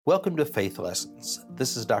Welcome to Faith Lessons.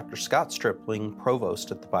 This is Dr. Scott Stripling, Provost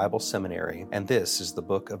at the Bible Seminary, and this is the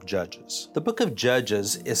Book of Judges. The Book of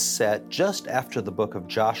Judges is set just after the Book of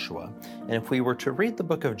Joshua, and if we were to read the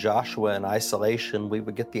Book of Joshua in isolation, we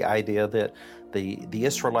would get the idea that the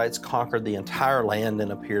Israelites conquered the entire land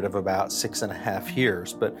in a period of about 6.5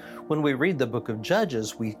 years. But when we read the Book of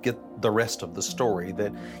Judges, we get the rest of the story,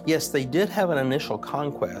 that yes, they did have an initial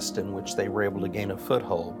conquest in which they were able to gain a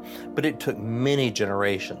foothold, but it took many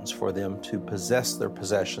generations for them to possess their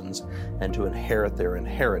possessions and to inherit their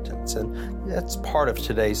inheritance. And that's part of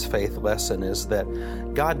today's faith lesson, is that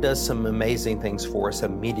God does some amazing things for us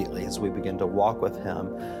immediately as we begin to walk with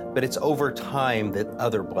Him, but it's over time that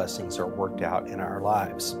other blessings are worked out in our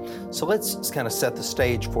lives. So let's kind of set the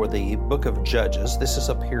stage for the Book of Judges. This is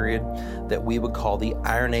a period that we would call the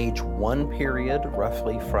Iron Age 1 period,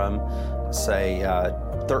 roughly from, say,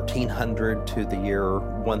 1300 to the year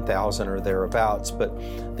 1000 or thereabouts, but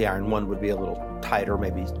the Iron 1 would be a little tighter,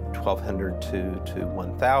 maybe 1200 to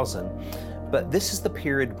 1000. But this is the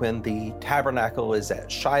period when the tabernacle is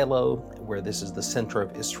at Shiloh, where this is the center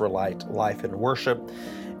of Israelite life and worship.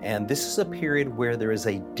 And this is a period where there is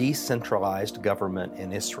a decentralized government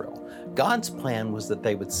in Israel. God's plan was that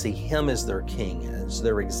they would see Him as their king, as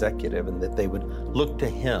their executive, and that they would look to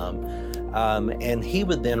Him. And He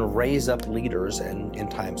would then raise up leaders in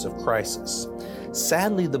times of crisis.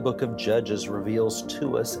 Sadly, the Book of Judges reveals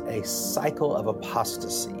to us a cycle of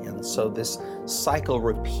apostasy. And so this cycle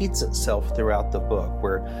repeats itself throughout the book,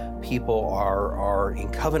 where people are in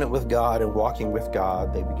covenant with God and walking with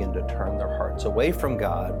God. They begin to turn their hearts away from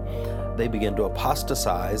God. They begin to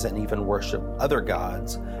apostatize and even worship other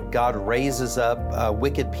gods. God raises up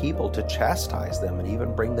wicked people to chastise them and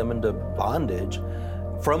even bring them into bondage,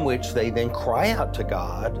 from which they then cry out to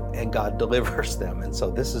God, and God delivers them. And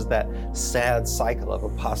so this is that sad cycle of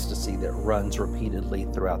apostasy that runs repeatedly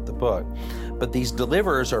throughout the book. But these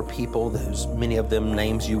deliverers are people whose many of them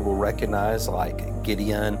names you will recognize, like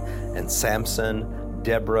Gideon and Samson,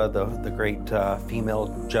 Deborah, the great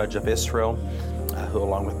female judge of Israel, who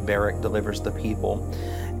along with Barak delivers the people.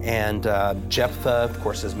 And Jephthah, of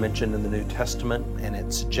course, is mentioned in the New Testament, and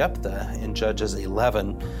it's Jephthah in Judges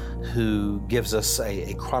 11 who gives us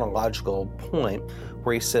a chronological point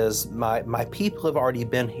where he says, my people have already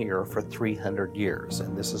been here for 300 years,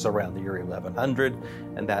 and this is around the year 1100,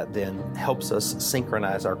 and that then helps us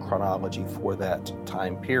synchronize our chronology for that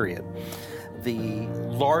time period. The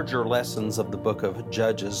larger lessons of the book of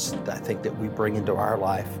Judges, I think, that we bring into our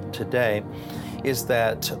life today is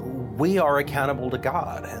that we are accountable to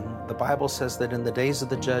God. And the Bible says that in the days of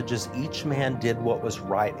the judges, each man did what was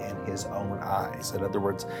right in his own eyes. In other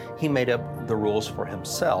words, he made up the rules for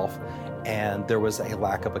himself, and there was a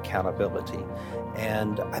lack of accountability.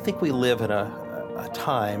 And I think we live in a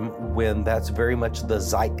time when that's very much the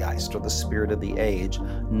zeitgeist, or the spirit of the age.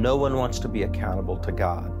 No one wants to be accountable to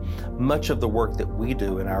God. Much of the work that we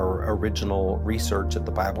do in our original research at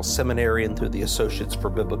the Bible Seminary and through the Associates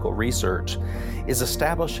for Biblical Research is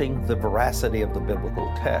establishing the veracity of the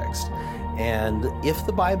biblical text. And if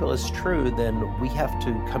the Bible is true, then we have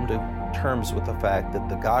to come to terms with the fact that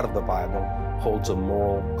the God of the Bible holds a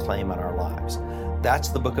moral claim on our lives. That's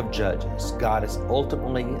the book of Judges. God is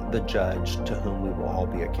ultimately the judge to whom we will all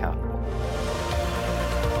be accountable.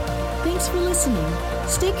 Thanks for listening.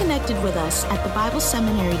 Stay connected with us at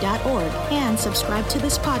thebibleseminary.org and subscribe to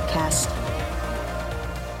this podcast.